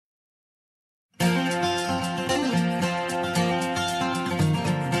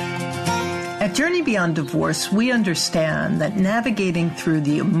At Journey Beyond Divorce, we understand that navigating through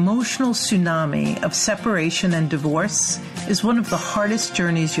the emotional tsunami of separation and divorce is one of the hardest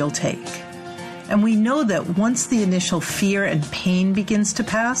journeys you'll take. And we know that once the initial fear and pain begins to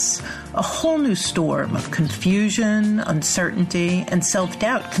pass, a whole new storm of confusion, uncertainty, and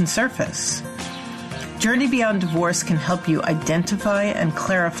self-doubt can surface. Journey Beyond Divorce can help you identify and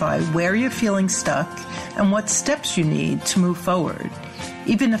clarify where you're feeling stuck and what steps you need to move forward,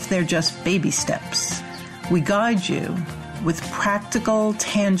 even if they're just baby steps. We guide you with practical,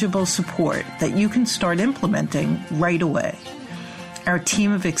 tangible support that you can start implementing right away. Our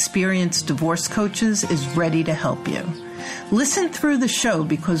team of experienced divorce coaches is ready to help you. Listen through the show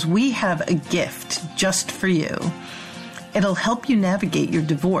because we have a gift just for you. It'll help you navigate your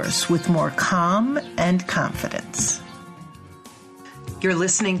divorce with more calm and confidence. You're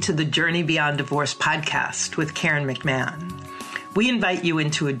listening to the Journey Beyond Divorce podcast with Karen McMahon. We invite you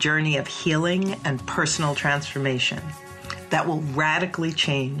into a journey of healing and personal transformation that will radically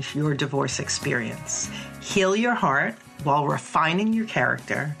change your divorce experience, heal your heart while refining your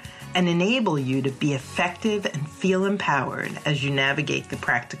character, and enable you to be effective and feel empowered as you navigate the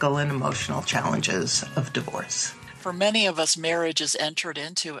practical and emotional challenges of divorce. For many of us, marriage is entered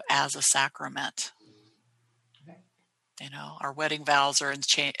into as a sacrament. You know, our wedding vows are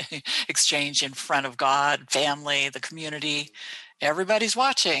exchanged in front of God, family, the community. Everybody's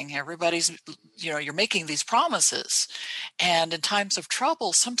watching. Everybody's, you're making these promises. And in times of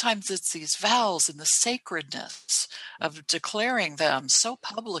trouble, sometimes it's these vows and the sacredness of declaring them so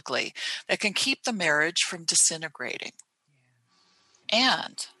publicly that can keep the marriage from disintegrating.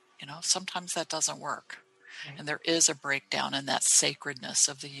 And, sometimes that doesn't work. And there is a breakdown in that sacredness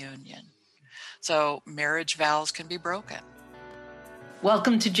of the union. So marriage vows can be broken.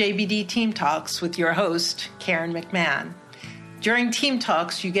 Welcome to JBD Team Talks with your host, Karen McMahon. During Team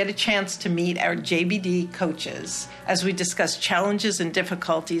Talks, you get a chance to meet our JBD coaches as we discuss challenges and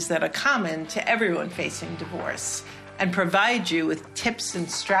difficulties that are common to everyone facing divorce and provide you with tips and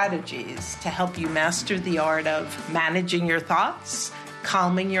strategies to help you master the art of managing your thoughts,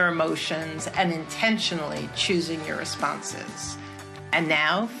 calming your emotions, and intentionally choosing your responses. And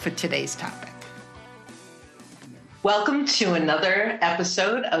now for today's topic. Welcome to another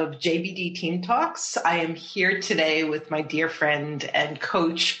episode of JBD Team Talks. I am here today with my dear friend and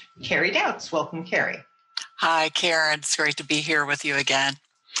coach, Carrie Doubts. Welcome, Carrie. Hi, Karen. It's great to be here with you again.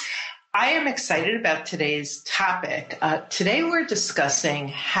 I am excited about today's topic. Today we're discussing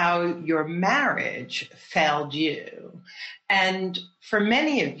how your marriage failed you. And for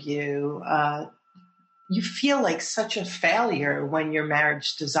many of you, you feel like such a failure when your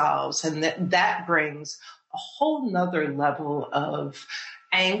marriage dissolves, and that brings a whole nother level of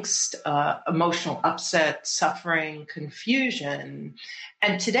angst, emotional upset, suffering, confusion.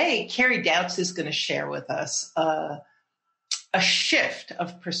 And today, Carrie Doubts is going to share with us a shift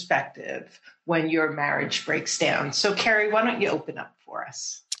of perspective when your marriage breaks down. So, Carrie, why don't you open up for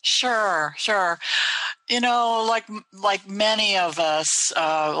us? Sure. Like many of us,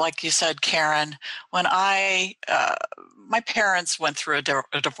 like you said, Karen, when my parents went through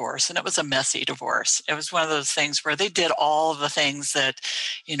a divorce, and it was a messy divorce. It was one of those things where they did all of the things that,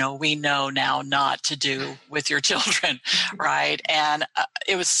 we know now not to do with your children, right? And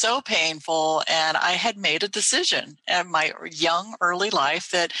it was so painful, and I had made a decision in my young, early life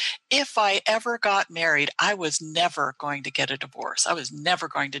that if I ever got married, I was never going to get a divorce. I was never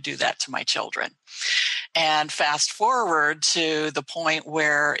going to do that to my children. And fast forward to the point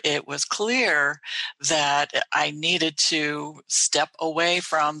where it was clear that I needed to step away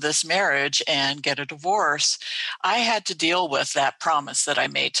from this marriage and get a divorce. I had to deal with that promise that I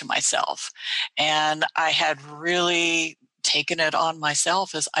made to myself. And I had really taken it on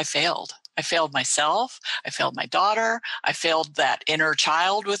myself as I failed. I failed myself. I failed my daughter. I failed that inner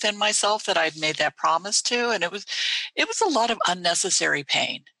child within myself that I'd made that promise to. And it was a lot of unnecessary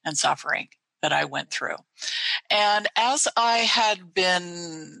pain and suffering that I went through. And as I had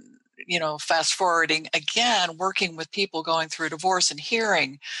been, fast forwarding again, working with people going through divorce and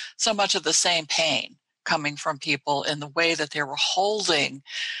hearing so much of the same pain coming from people in the way that they were holding,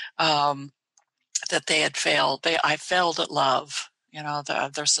 that they had failed. I failed at love.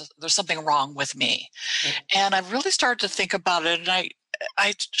 There's something wrong with me. Mm-hmm. And I really started to think about it. And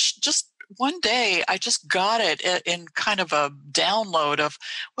I just, one day I just got it in kind of a download of,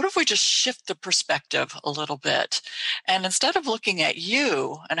 what if we just shift the perspective a little bit? And instead of looking at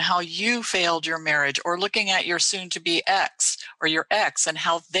you and how you failed your marriage, or looking at your soon-to-be ex or your ex and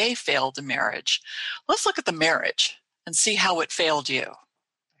how they failed the marriage, let's look at the marriage and see how it failed you.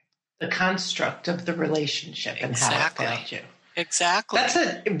 The construct of the relationship and how it failed you. Exactly. That's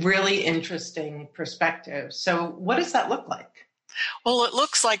a really interesting perspective. So what does that look like? Well, it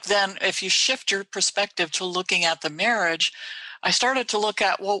looks like then if you shift your perspective to looking at the marriage, I started to look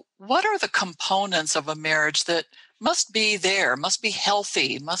at, well, what are the components of a marriage that must be there, must be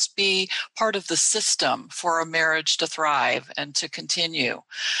healthy, must be part of the system for a marriage to thrive and to continue.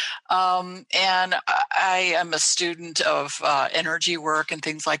 And I am a student of energy work and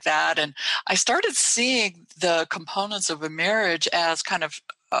things like that. And I started seeing the components of a marriage as kind of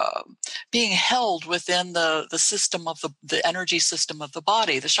being held within the system of the energy system of the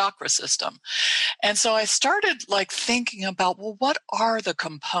body, the chakra system. And so I started like thinking about, well, what are the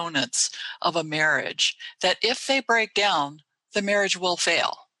components of a marriage that if they break down, the marriage will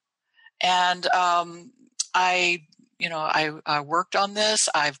fail? And I I worked on this.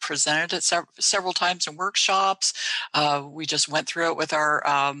 I've presented it several times in workshops. We just went through it with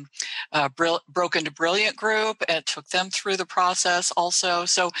our Broken to Brilliant group and took them through the process also.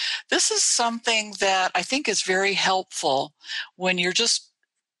 So this is something that I think is very helpful when you're just,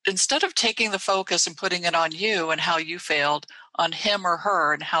 instead of taking the focus and putting it on you and how you failed, on him or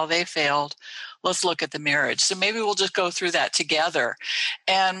her and how they failed, let's look at the marriage. So maybe we'll just go through that together.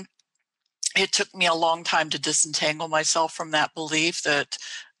 And it took me a long time to disentangle myself from that belief that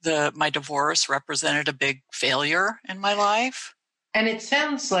my divorce represented a big failure in my life. And it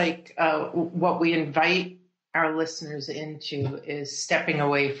sounds like what we invite our listeners into is stepping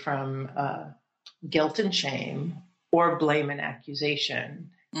away from guilt and shame or blame and accusation,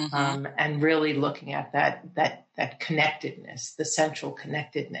 and really looking at that connectedness, the central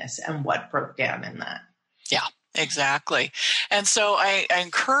connectedness, and what broke down in that. Yeah. Exactly. And so I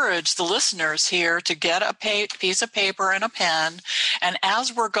encourage the listeners here to get a piece of paper and a pen. And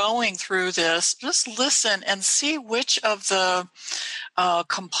as we're going through this, just listen and see which of the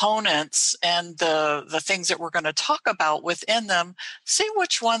components and the things that we're going to talk about within them, see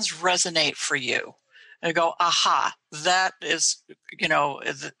which ones resonate for you. And go, aha, that is,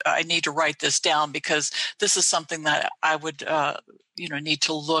 I need to write this down because this is something that I would, need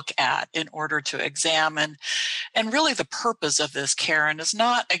to look at in order to examine. And really the purpose of this, Karen, is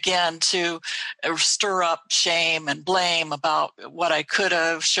not, again, to stir up shame and blame about what I could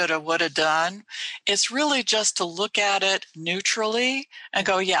have, should have, would have done. It's really just to look at it neutrally and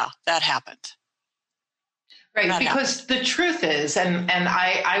go, yeah, that happened. Right, because the truth is, and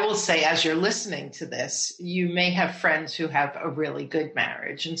I will say, as you're listening to this, you may have friends who have a really good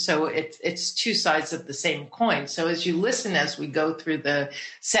marriage. And so it's two sides of the same coin. So as you listen, as we go through the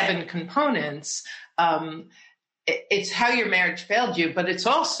 7 components, it's how your marriage failed you, but it's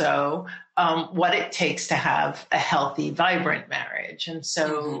also what it takes to have a healthy, vibrant marriage. And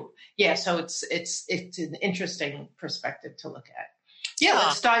so, so it's an interesting perspective to look at. Yeah,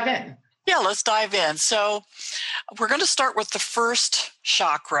 let's dive in. Yeah, let's dive in. So we're going to start with the first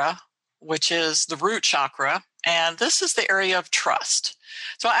chakra, which is the root chakra. And this is the area of trust.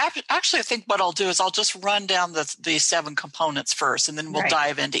 So I think what I'll do is I'll just run down the 7 components first, and then we'll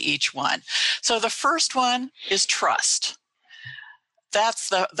dive into each one. So the first one is trust. That's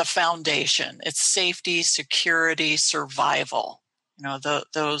the foundation. It's safety, security, survival,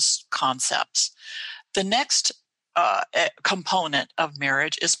 those concepts. The next component of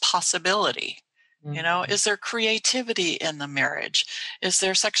marriage is possibility. Is there creativity in the marriage? Is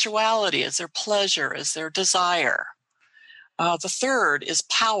there sexuality? Is there pleasure? Is there desire? The third is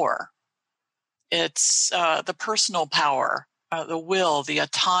power. It's the personal power, the will, the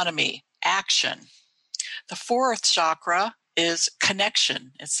autonomy, action. The fourth chakra is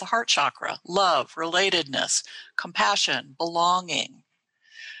connection. It's the heart chakra, love, relatedness, compassion, belonging,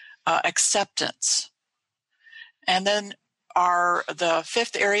 acceptance. And then the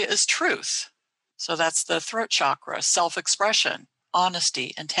fifth area is truth. So that's the throat chakra, self-expression,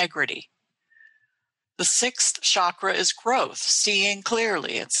 honesty, integrity. The sixth chakra is growth, seeing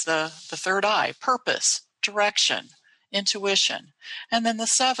clearly. It's the third eye, purpose, direction, intuition. And then the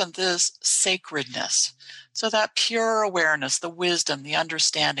seventh is sacredness. So that pure awareness, the wisdom, the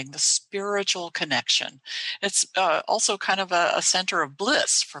understanding, the spiritual connection. It's also kind of a center of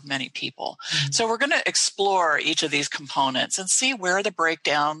bliss for many people. So we're going to explore each of these components and see where the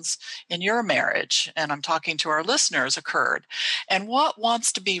breakdowns in your marriage, and I'm talking to our listeners, occurred, and what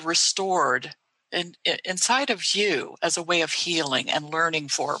wants to be restored inside of you as a way of healing and learning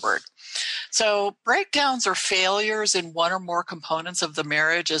forward. So breakdowns or failures in one or more components of the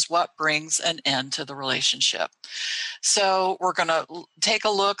marriage is what brings an end to the relationship. So we're going to take a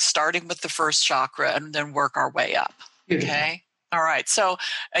look starting with the first chakra and then work our way up. Okay? All right. So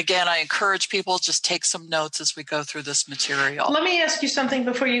again, I encourage people just take some notes as we go through this material. Let me ask you something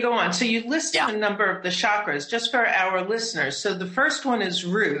before you go on. So you listed Yeah. a number of the chakras just for our listeners. So the first one is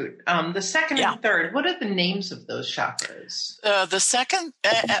root. The second and third, what are the names of those chakras? The second,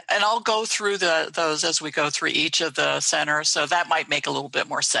 and I'll go through those as we go through each of the centers. So that might make a little bit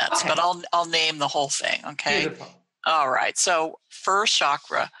more sense, but I'll name the whole thing. Okay. Beautiful. All right. So first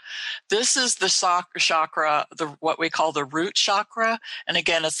chakra. This is the chakra, what we call the root chakra. And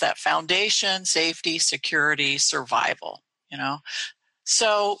again, it's that foundation, safety, security, survival,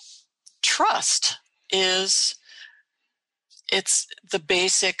 So trust it's the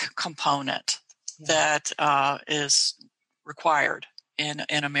basic component that is required in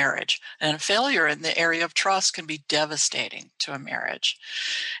a marriage. And a failure in the area of trust can be devastating to a marriage.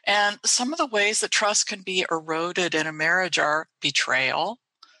 And some of the ways that trust can be eroded in a marriage are betrayal,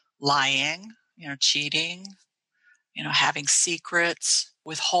 lying, cheating, having secrets,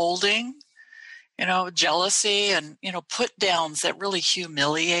 withholding, jealousy, and, put downs that really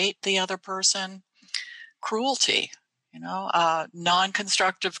humiliate the other person, cruelty,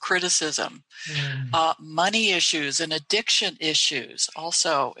 non-constructive criticism, money issues and addiction issues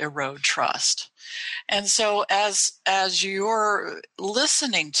also erode trust. And so as you're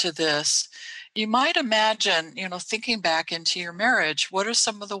listening to this, you might imagine, thinking back into your marriage, what are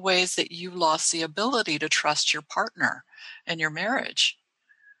some of the ways that you lost the ability to trust your partner in your marriage?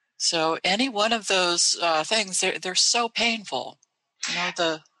 So any one of those things, they're so painful.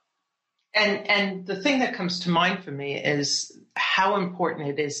 And the thing that comes to mind for me is how important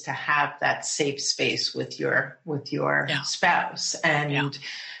it is to have that safe space with your spouse,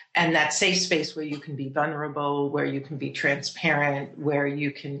 and that safe space where you can be vulnerable, where you can be transparent, where you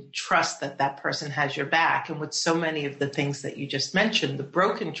can trust that that person has your back. And with so many of the things that you just mentioned, the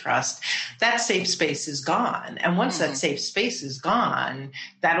broken trust, that safe space is gone. And once that safe space is gone,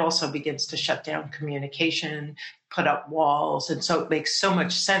 that also begins to shut down communication, put up walls. And so it makes so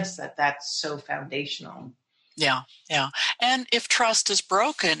much sense that that's so foundational. Yeah. And if trust is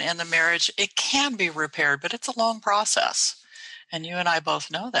broken in the marriage, it can be repaired, but it's a long process. And you and I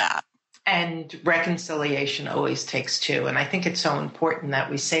both know that. And reconciliation always takes two. And I think it's so important that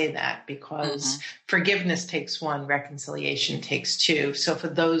we say that, because forgiveness takes one, reconciliation takes two. So for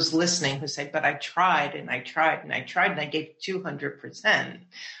those listening who say, but I tried and I tried and I tried and I gave 200%,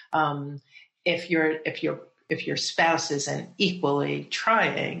 if your spouse isn't equally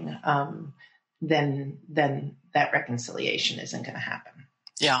trying, then that reconciliation isn't going to happen.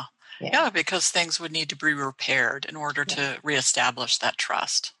 Yeah, because things would need to be repaired in order to reestablish that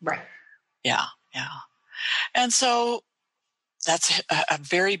trust. Right. Yeah. And so that's a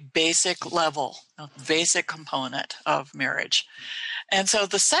very basic level, a basic component of marriage. And so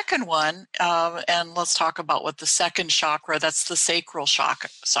the second one, and let's talk about what the second chakra, that's the sacral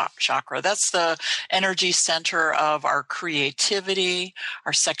chakra. That's the energy center of our creativity,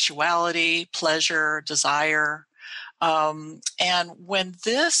 our sexuality, pleasure, desire. And when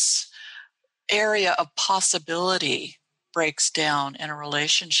this area of possibility breaks down in a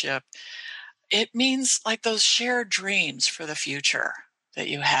relationship, it means like those shared dreams for the future that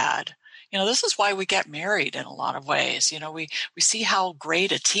you had. This is why we get married in a lot of ways. We see how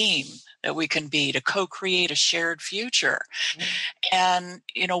great a team that we can be to co-create a shared future. And,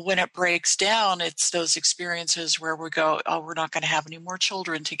 when it breaks down, it's those experiences where we go, oh, we're not going to have any more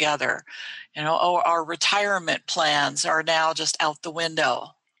children together. Our retirement plans are now just out the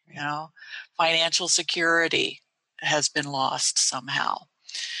window. Financial security has been lost somehow.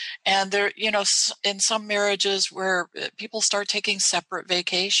 And there, in some marriages where people start taking separate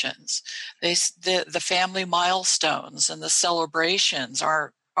vacations, the family milestones and the celebrations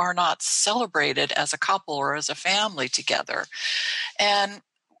are not celebrated as a couple or as a family together. And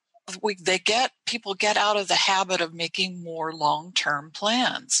people get out of the habit of making more long-term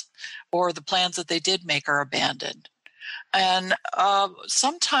plans, or the plans that they did make are abandoned. And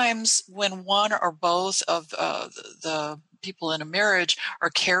sometimes when one or both of the people in a marriage are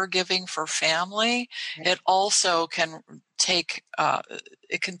caregiving for family, it also can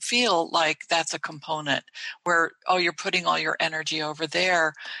it can feel like that's a component where, you're putting all your energy over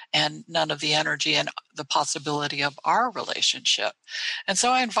there and none of the energy and the possibility of our relationship. And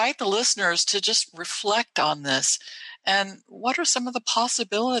so I invite the listeners to just reflect on this. And what are some of the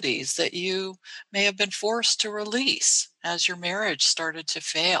possibilities that you may have been forced to release as your marriage started to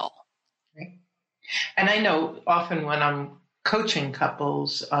fail? Right. And I know often when I'm coaching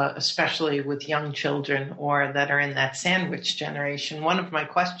couples, especially with young children or that are in that sandwich generation, one of my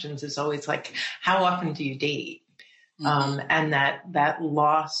questions is always like, how often do you date? And that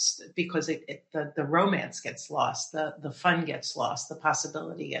loss, because the romance gets lost, the fun gets lost, the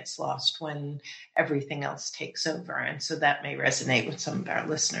possibility gets lost when everything else takes over. And so that may resonate with some of our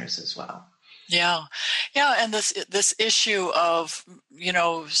listeners as well. Yeah. And this issue of,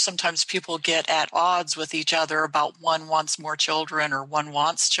 sometimes people get at odds with each other about one wants more children or one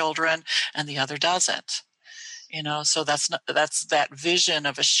wants children and the other doesn't. So that's that vision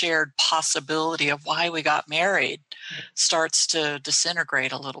of a shared possibility of why we got married starts to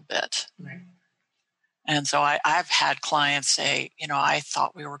disintegrate a little bit. Right. And so I've had clients say, I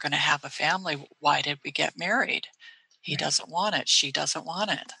thought we were going to have a family. Why did we get married? He doesn't want it. She doesn't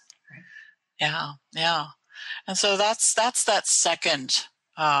want it. Right. Yeah. And so that's that second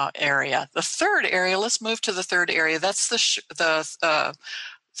area. The third area, let's move to the third area. That's the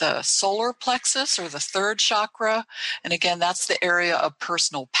solar plexus, or the third chakra. And again, that's the area of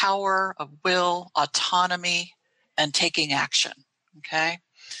personal power, of will, autonomy, and taking action. Okay.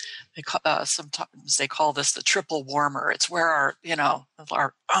 Sometimes they call this the triple warmer. It's where our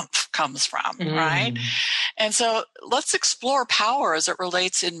oomph comes from, right? And so let's explore power as it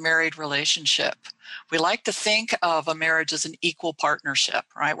relates in married relationship. We like to think of a marriage as an equal partnership,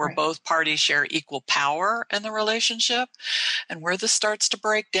 right? Where both parties share equal power in the relationship. And where this starts to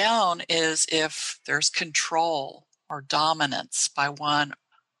break down is if there's control or dominance by one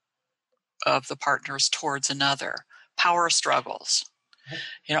of the partners towards another, power struggles,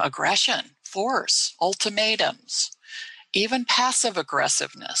 aggression, force, ultimatums, even passive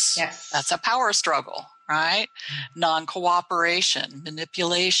aggressiveness. Yes. That's a power struggle, right? Non-cooperation,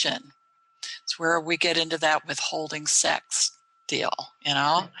 manipulation. It's where we get into that withholding sex deal,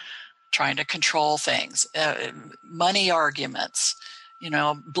 trying to control things, money arguments,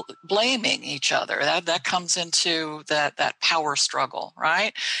 blaming each other. That comes into that power struggle,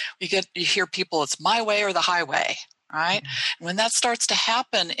 right? You hear people, it's my way or the highway, right? Mm-hmm. When that starts to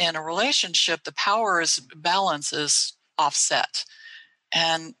happen in a relationship, the power balance is offset.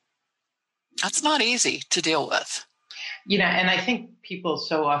 And that's not easy to deal with. And I think people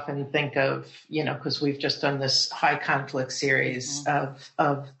so often think of, because we've just done this high conflict series of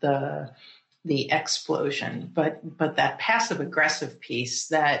the explosion, but that passive aggressive piece,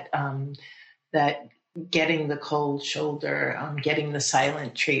 that getting the cold shoulder, getting the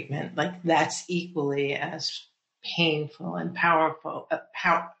silent treatment, like that's equally as painful and powerful.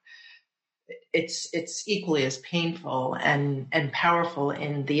 It's equally as painful and powerful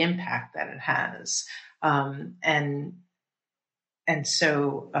in the impact that it has. And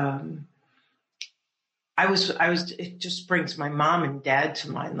so it just brings my mom and dad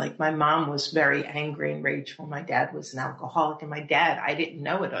to mind. Like, my mom was very angry and rageful. My dad was an alcoholic, and my dad, I didn't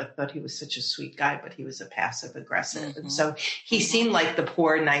know it. I thought he was such a sweet guy, but he was a passive aggressive. Mm-hmm. And so he seemed like the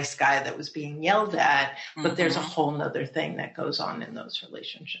poor, nice guy that was being yelled at, but there's a whole nother thing that goes on in those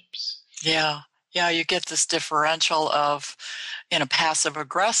relationships. Yeah. Yeah. You get this differential of, in a passive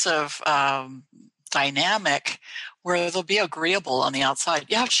aggressive, dynamic where they'll be agreeable on the outside.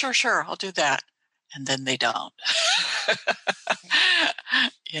 Yeah, sure, I'll do that. And then they don't.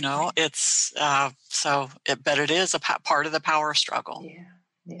 It's but it is a part of the power struggle.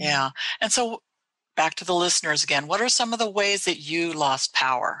 Yeah. And so back to the listeners again, what are some of the ways that you lost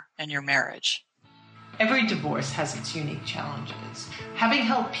power in your marriage? Every divorce has its unique challenges. Having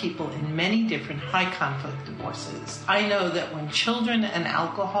helped people in many different high-conflict divorces, I know that when children and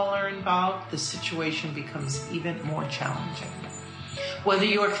alcohol are involved, the situation becomes even more challenging. Whether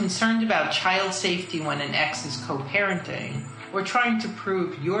you are concerned about child safety when an ex is co-parenting, or trying to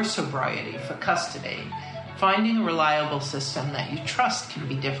prove your sobriety for custody, finding a reliable system that you trust can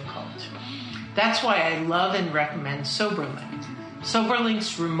be difficult. That's why I love and recommend SoberLink.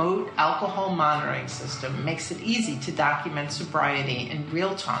 SoberLink's remote alcohol monitoring system makes it easy to document sobriety in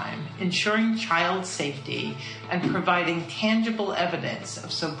real time, ensuring child safety and providing tangible evidence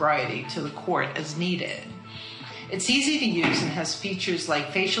of sobriety to the court as needed. It's easy to use and has features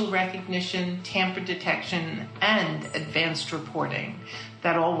like facial recognition, tamper detection, and advanced reporting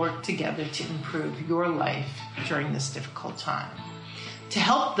that all work together to improve your life during this difficult time. To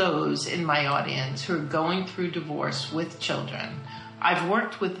help those in my audience who are going through divorce with children, I've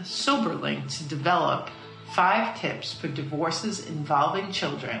worked with SoberLink to develop 5 tips for divorces involving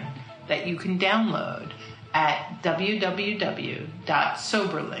children that you can download at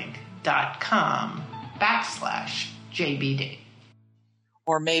www.soberlink.com/JBD.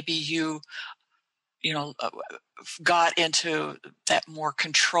 Or maybe you got into that more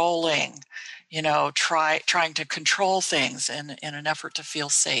controlling, trying to control things in an effort to feel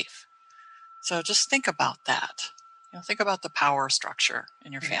safe. So just think about that. Think about the power structure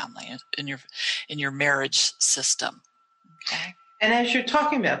in your family, in your marriage system. Okay. And as you're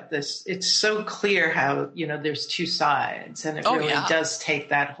talking about this, it's so clear how, there's two sides, and it really does take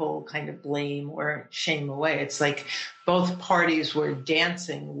that whole kind of blame or shame away. It's like both parties were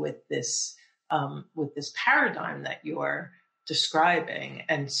dancing with this paradigm that you're describing.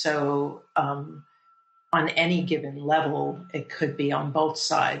 And so, on any given level, it could be on both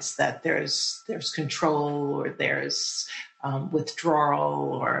sides that there's control, or there's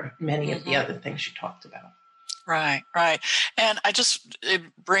withdrawal, or many of the other things you talked about. Right, right. And it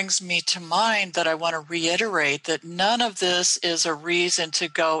brings me to mind that I want to reiterate that none of this is a reason to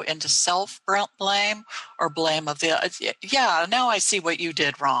go into self-blame or blame of the, now I see what you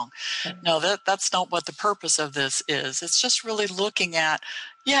did wrong. No, that's not what the purpose of this is. It's just really looking at,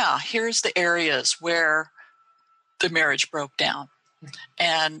 here's the areas where the marriage broke down.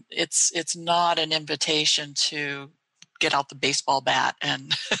 And it's not an invitation to get out the baseball bat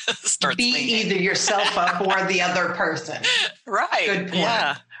and start beat swinging. Either yourself up or the other person. Right. Good point.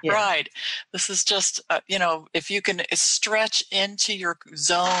 Yeah. Right. This is just, if you can stretch into your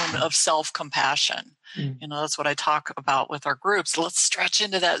zone of self-compassion, that's what I talk about with our groups. Let's stretch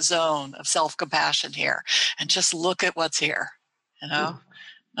into that zone of self-compassion here and just look at what's here,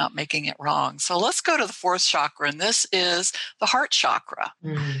 not making it wrong. So let's go to the fourth chakra, and this is the heart chakra.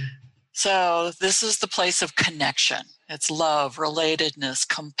 So this is the place of connection. It's love, relatedness,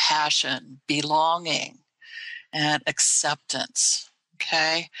 compassion, belonging, and acceptance.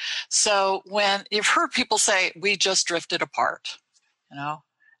 Okay. So when you've heard people say, we just drifted apart,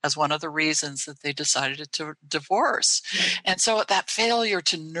 as one of the reasons that they decided to divorce. And so that failure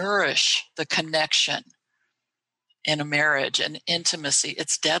to nourish the connection in a marriage and intimacy,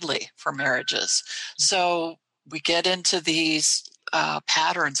 it's deadly for marriages. So we get into these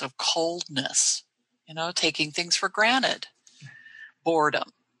patterns of coldness, taking things for granted,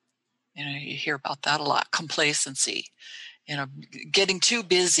 boredom. You hear about that a lot. Complacency, getting too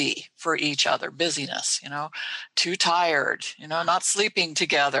busy for each other, busyness, too tired, not sleeping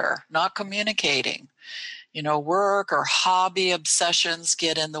together, not communicating. Work or hobby obsessions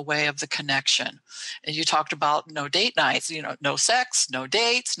get in the way of the connection. And you talked about no date nights, no sex, no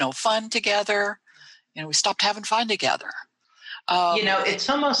dates, no fun together. We stopped having fun together. It's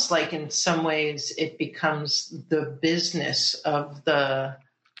almost like in some ways it becomes the business of the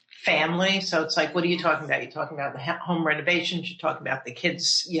family. So it's like, what are you talking about? You're talking about the home renovations. You're talking about the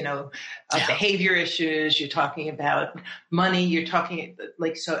kids, behavior issues. You're talking about money. You're talking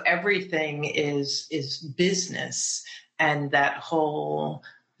so everything is business, and that whole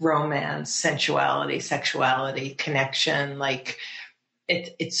romance, sensuality, sexuality, connection,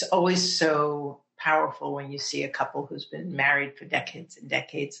 it's always so powerful when you see a couple who's been married for decades and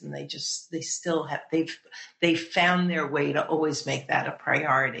decades, and they've found their way to always make that a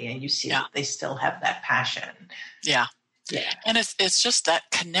priority, and you see that they still have that passion. Yeah. And it's just that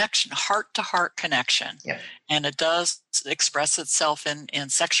connection, heart to heart connection. And it does express itself in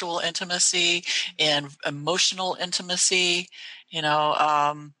sexual intimacy, in emotional intimacy.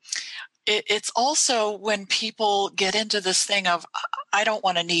 It's also when people get into this thing of, I don't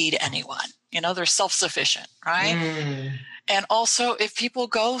want to need anyone. They're self-sufficient, right? And also if people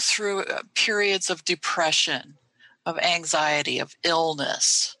go through periods of depression, of anxiety, of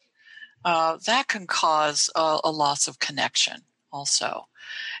illness, that can cause a loss of connection also.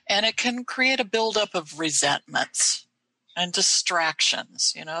 And it can create a buildup of resentments and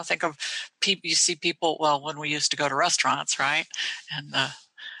distractions. Think of people, you see people, when we used to go to restaurants, right? And the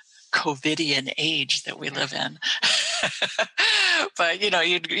COVIDian age that we live in. But,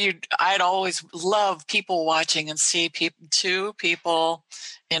 I'd always love people watching and see two people,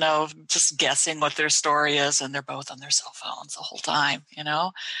 just guessing what their story is, and they're both on their cell phones the whole time,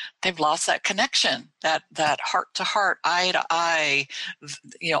 They've lost that connection, that heart to heart, eye to eye,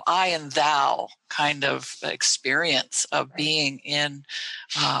 I and thou kind of experience of being in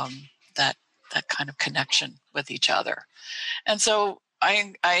that kind of connection with each other. And so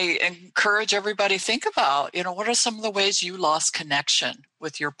I encourage everybody to think about, what are some of the ways you lost connection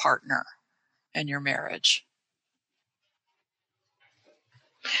with your partner and your marriage?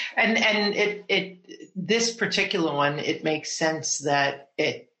 And this particular one, it makes sense that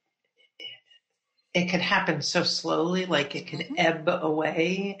it could happen so slowly, like it could ebb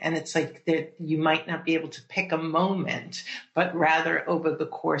away. And it's like that you might not be able to pick a moment, but rather over the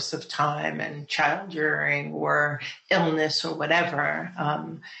course of time and child rearing or illness or whatever.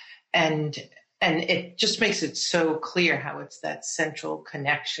 And it just makes it so clear how it's that central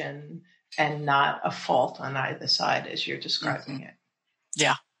connection and not a fault on either side as you're describing it.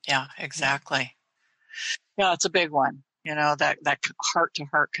 Yeah, exactly. Yeah, it's a big one, that heart to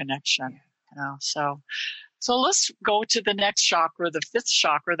heart connection. So So let's go to the next chakra, the fifth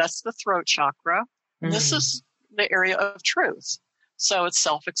chakra. That's the throat chakra. And this is the area of truth. So it's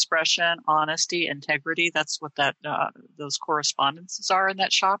self-expression, honesty, integrity. That's what those correspondences are in that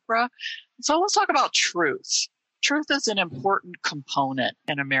chakra. So let's talk about truth. Truth is an important component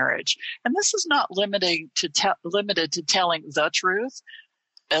in a marriage. And this is not limited to telling the truth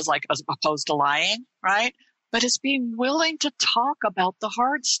as opposed to lying, right? But it's being willing to talk about the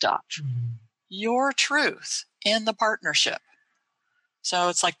hard stuff. Your truth in the partnership. So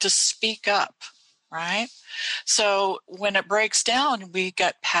it's like to speak up, right? So when it breaks down, we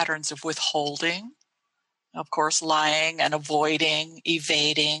get patterns of withholding, of course, lying and avoiding,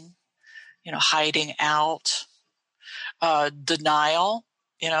 evading, hiding out, denial,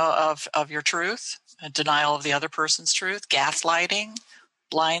 of your truth, denial of the other person's truth, gaslighting,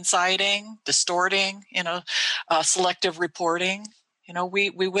 blindsiding, distorting, selective reporting. We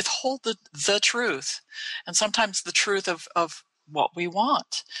withhold the truth, and sometimes the truth of what we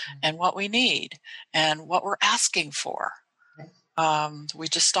want and what we need and what we're asking for. We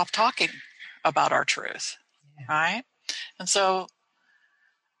just stop talking about our truth, right? And so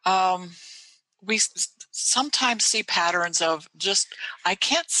we sometimes see patterns of just, I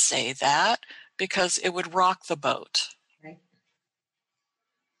can't say that because it would rock the boat.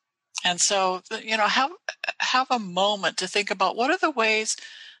 And so, have a moment to think about what are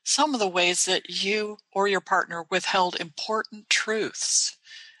some of the ways that you or your partner withheld important truths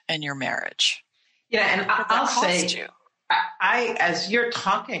in your marriage. Yeah, and I'll say, I, as you're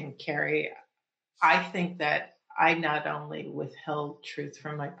talking, Carrie, I think that I not only withheld truth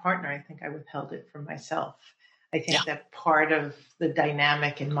from my partner, I think I withheld it from myself. I think that part of the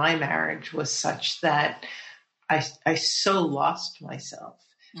dynamic in my marriage was such that I so lost myself.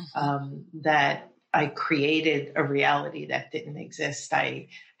 That I created a reality that didn't exist. I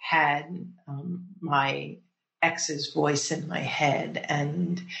had my ex's voice in my head,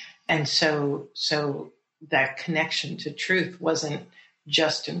 and so that connection to truth wasn't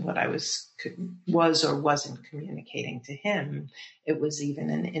just in what I was or wasn't communicating to him. It was even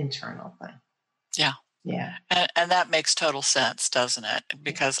an internal thing. Yeah. Yeah. And that makes total sense, doesn't it?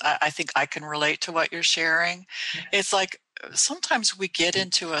 Because I think I can relate to what you're sharing. Yeah. It's like sometimes we get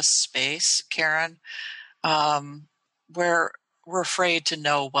into a space, Karen, where we're afraid to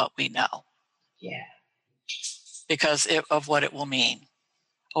know what we know. Yeah. Because of what it will mean.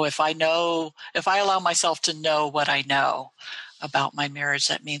 Oh, if I allow myself to know what I know about my marriage,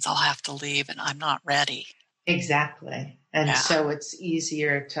 that means I'll have to leave and I'm not ready. Exactly. And so it's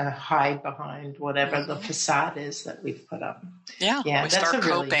easier to hide behind whatever the facade is that we've put up. Yeah. We start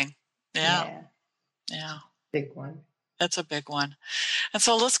coping. Yeah. Big one. That's a big one. And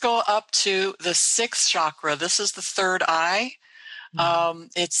so let's go up to the sixth chakra. This is the third eye.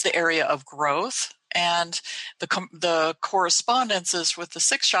 It's the area of growth. And the correspondences with the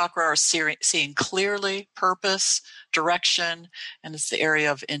sixth chakra are seeing clearly, purpose, direction, and it's the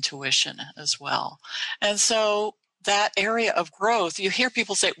area of intuition as well. And so that area of growth, you hear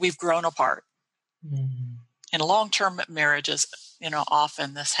people say, we've grown apart. In long-term marriages,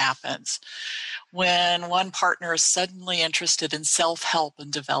 often this happens when one partner is suddenly interested in self-help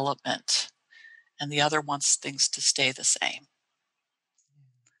and development, and the other wants things to stay the same.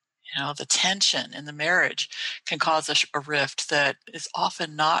 The tension in the marriage can cause a rift that is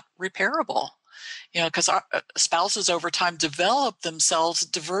often not repairable, because our spouses over time develop themselves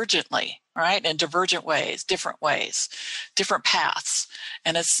divergently, right? In divergent ways, different paths.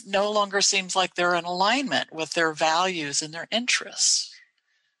 And it no longer seems like they're in alignment with their values and their interests.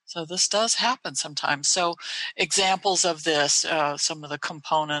 So this does happen sometimes. So examples of this, some of the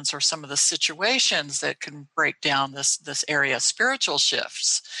components or some of the situations that can break down this area, spiritual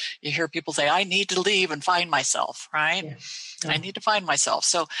shifts. You hear people say, I need to leave and find myself, right? I need to find myself.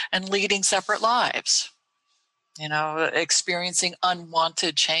 So, and leading separate lives, experiencing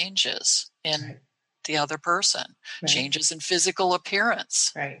unwanted changes in the other person, changes in physical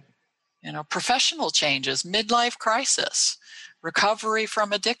appearance, professional changes, midlife crisis, recovery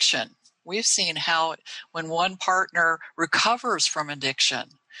from addiction. We've seen how when one partner recovers from addiction,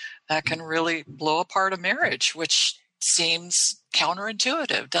 that can really blow apart a marriage, which seems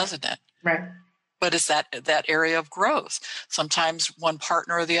counterintuitive, doesn't it? Right. But it's that area of growth. Sometimes one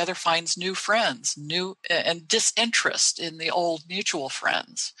partner or the other finds new friends, and disinterest in the old mutual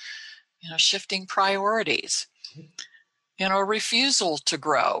friends, shifting priorities. Refusal to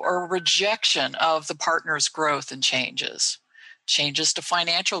grow or rejection of the partner's growth and changes to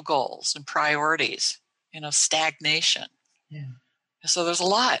financial goals and priorities, stagnation. Yeah. So there's a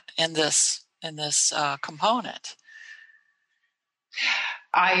lot in this component.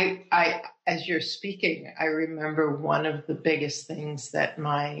 as you're speaking, I remember one of the biggest things that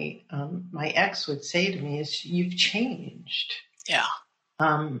my ex would say to me is, "You've changed." Yeah.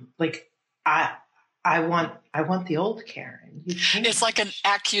 Like I want the old Karen. You've changed. It's like an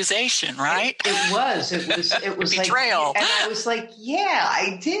accusation, right? It was Betrayal. Like, and I was like, yeah,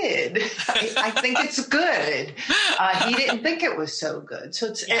 I did. I think it's good. He didn't think it was so good.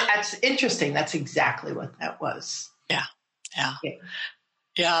 So it's interesting. That's exactly what that was. Yeah.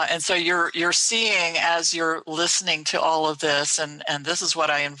 Yeah, and so you're seeing, as you're listening to all of this, and this is what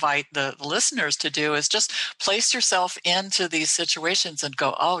I invite the listeners to do, is just place yourself into these situations and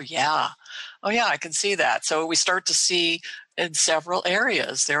go, oh yeah, I can see that. So we start to see in several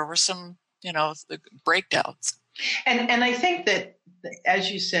areas there were some, breakdowns. And I think that,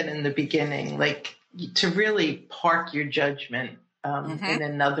 as you said in the beginning, like, to really park your judgment in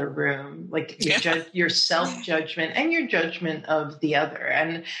another room, like your self-judgment and your judgment of the other.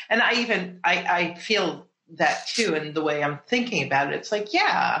 And I feel that too, in the way I'm thinking about it. It's like,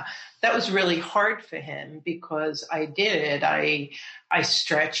 yeah, that was really hard for him, because I did. I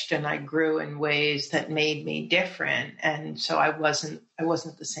stretched and I grew in ways that made me different. And so I wasn't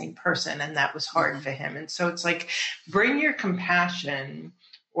the same person, and that was hard for him. And so it's like, bring your compassion,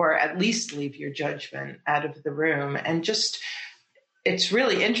 or at least leave your judgment out of the room, and just, it's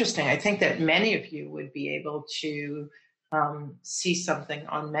really interesting. I think that many of you would be able to see something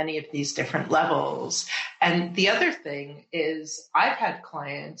on many of these different levels. And the other thing is, I've had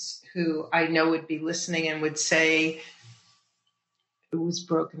clients who I know would be listening and would say, it was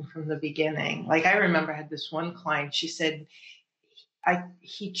broken from the beginning. Like, I remember I had this one client, she said,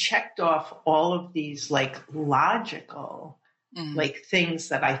 he checked off all of these like logical like things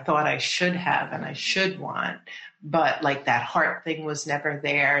that I thought I should have and I should want, but like that heart thing was never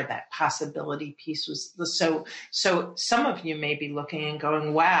there. That possibility piece was so some of you may be looking and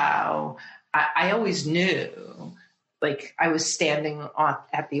going, wow, I always knew, like, I was standing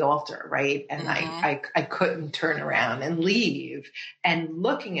at the altar, right? And I couldn't turn around and leave. And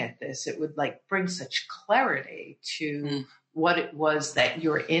looking at this, it would like bring such clarity to what it was that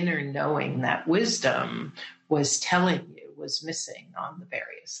your inner knowing, that wisdom was telling you was missing on the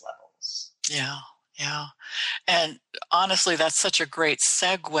various levels. Yeah. And honestly, that's such a great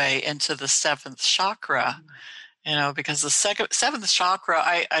segue into the seventh chakra, because the seventh chakra,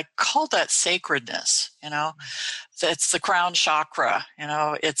 I call that sacredness, it's the crown chakra,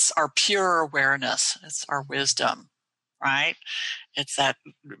 it's our pure awareness. It's our wisdom, right? It's that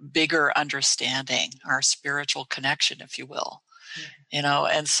bigger understanding, our spiritual connection, if you will,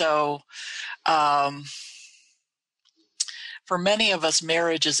 and so, for many of us,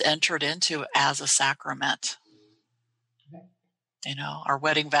 marriage is entered into as a sacrament. Our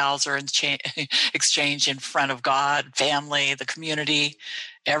wedding vows are exchanged in front of God, family, the community.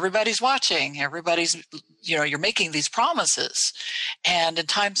 Everybody's watching. Everybody's, you're making these promises. And in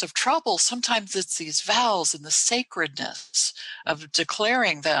times of trouble, sometimes it's these vows and the sacredness of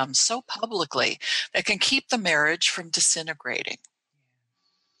declaring them so publicly that can keep the marriage from disintegrating.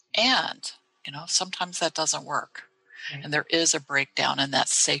 And, sometimes that doesn't work. And there is a breakdown in that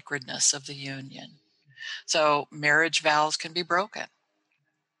sacredness of the union. So marriage vows can be broken.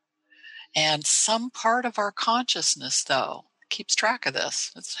 And some part of our consciousness, though, keeps track of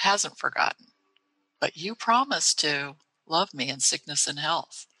this. It hasn't forgotten. But you promised to love me in sickness and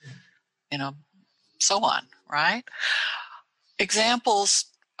health, so on, right? Examples,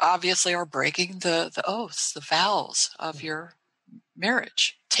 obviously, are breaking the oaths, the vows of your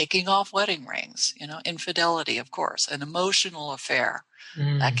marriage, taking off wedding rings, infidelity, of course, an emotional affair.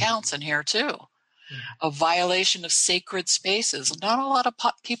 That counts in here too. A violation of sacred spaces. Not a lot of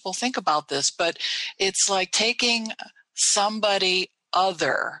people think about this, but it's like taking somebody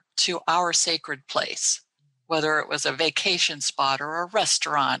other to our sacred place, whether it was a vacation spot or a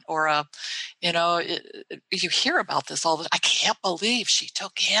restaurant or you hear about this all the time. I can't believe she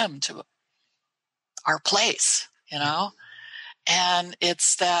took him to our place, And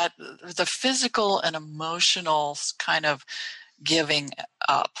it's that the physical and emotional kind of giving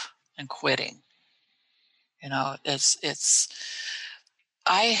up and quitting.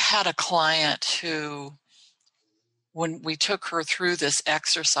 I had a client who, when we took her through this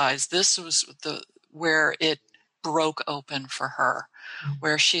exercise, this was where it broke open for her,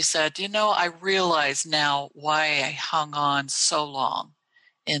 where she said, I realize now why I hung on so long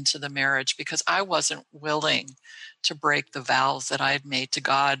into the marriage, because I wasn't willing to break the vows that I had made to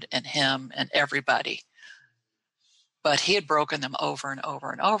God and him and everybody. But he had broken them over and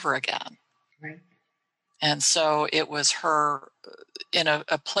over and over again. Right. And so it was her in a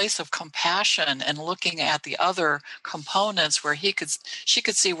place of compassion and looking at the other components where she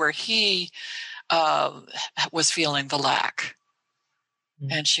could see where he was feeling the lack.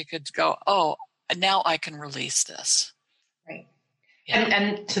 Mm-hmm. And she could go, oh, now I can release this. Right. Yeah.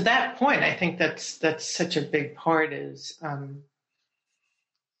 And to that point, I think that's such a big part is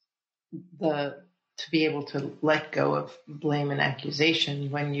to be able to let go of blame and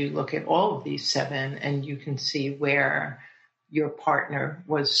accusation when you look at all of these 7 and you can see where your partner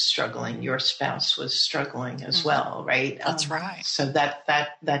was struggling, your spouse was struggling as well, right? That's right. So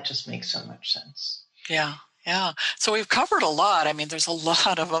that just makes so much sense. Yeah. Yeah. So we've covered a lot. I mean, there's a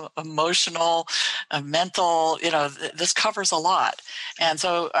lot of emotional, mental, this covers a lot. And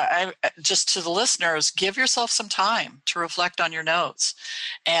so I just to the listeners, give yourself some time to reflect on your notes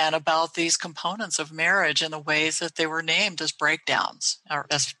and about these components of marriage and the ways that they were named as breakdowns or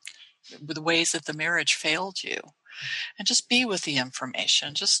as the ways that the marriage failed you. And just be with the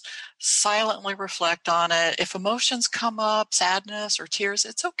information. Just silently reflect on it. If emotions come up, sadness or tears,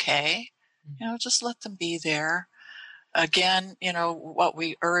 it's okay. Just let them be there. Again, what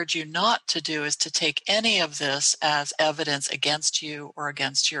we urge you not to do is to take any of this as evidence against you or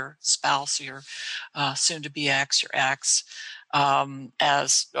against your spouse, your soon-to-be ex, your ex,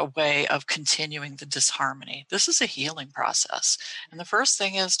 as a way of continuing the disharmony. This is a healing process. And the first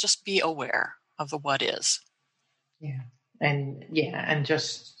thing is just be aware of the what is. Yeah. And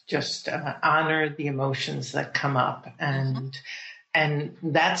just honor the emotions that come up and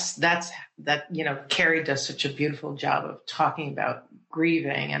that's Carrie does such a beautiful job of talking about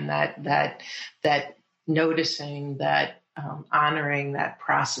grieving and that noticing, that honoring, that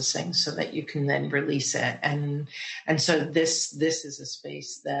processing so that you can then release it. And so this is a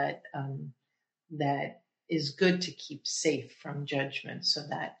space that is good to keep safe from judgment so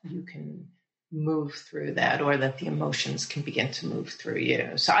that you can move through that, or that the emotions can begin to move through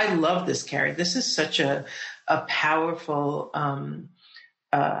you. So I love this, Carrie. This is such a powerful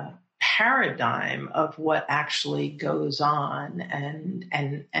paradigm of what actually goes on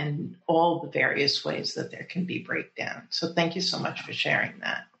and all the various ways that there can be breakdown. So thank you so much for sharing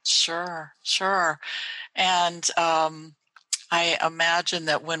that. Sure. And I imagine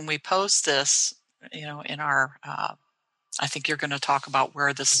that when we post this, in our I think you're going to talk about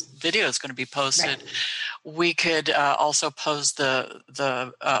where this video is going to be posted. Right. We could also post the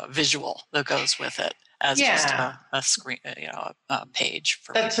visual that goes with it as just a screen, a page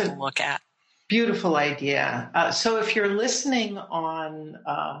for people to look at. Beautiful idea. So if you're listening on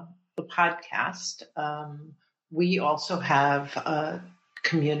the podcast, we also have a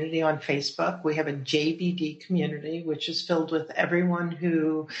community on Facebook. We have a JBD community, which is filled with everyone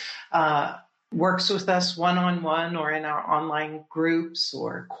who works with us one-on-one or in our online groups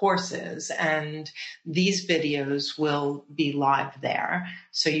or courses. And these videos will be live there.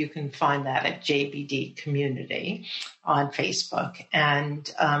 So you can find that at JBD Community on Facebook.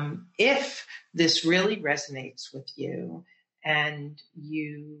 And if this really resonates with you and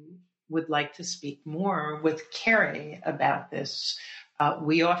you would like to speak more with Carrie about this,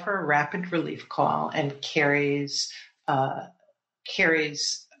 we offer a rapid relief call, and Carrie's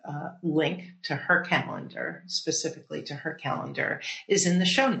link to her calendar, specifically to her calendar, is in the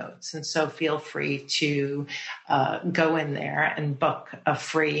show notes. And so feel free to go in there and book a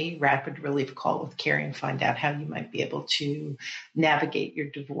free rapid relief call with Carrie and find out how you might be able to navigate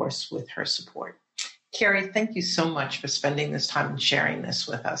your divorce with her support. Carrie, thank you so much for spending this time and sharing this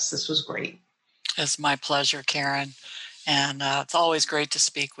with us. This was great. It's my pleasure, Karen. And it's always great to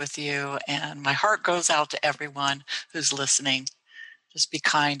speak with you. And my heart goes out to everyone who's listening. Just be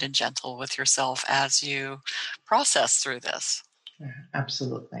kind and gentle with yourself as you process through this.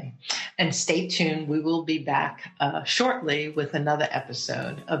 Absolutely. And stay tuned. We will be back shortly with another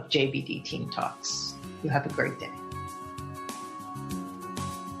episode of JBD Teen Talks. You have a great day.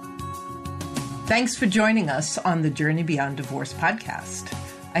 Thanks for joining us on the Journey Beyond Divorce podcast.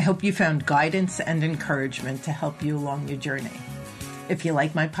 I hope you found guidance and encouragement to help you along your journey. If you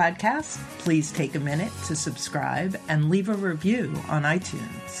like my podcast, please take a minute to subscribe and leave a review on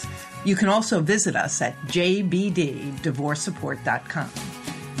iTunes. You can also visit us at jbddivorcesupport.com,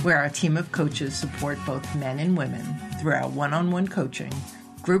 where our team of coaches support both men and women through our one-on-one coaching,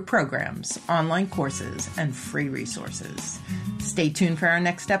 group programs, online courses, and free resources. Stay tuned for our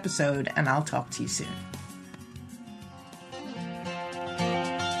next episode, and I'll talk to you soon.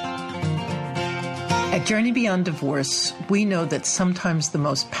 At Journey Beyond Divorce, we know that sometimes the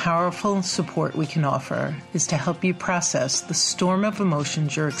most powerful support we can offer is to help you process the storm of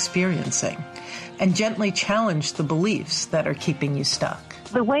emotions you're experiencing and gently challenge the beliefs that are keeping you stuck.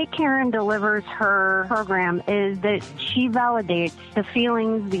 The way Karen delivers her program is that she validates the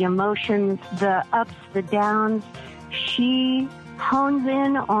feelings, the emotions, the ups, the downs. She hones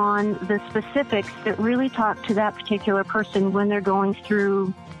in on the specifics that really talk to that particular person when they're going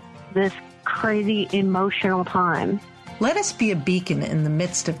through this crazy emotional time. Let us be a beacon in the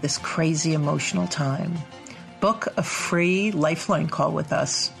midst of this crazy emotional time. Book a free Lifeline call with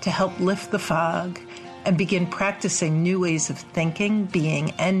us to help lift the fog and begin practicing new ways of thinking,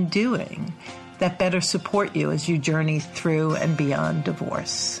 being, and doing that better support you as you journey through and beyond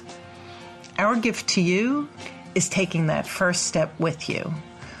divorce. Our gift to you is taking that first step with you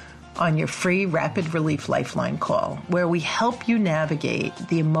on your free Rapid Relief Lifeline call, where we help you navigate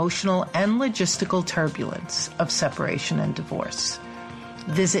the emotional and logistical turbulence of separation and divorce.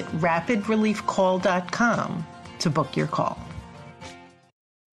 Visit rapidreliefcall.com to book your call.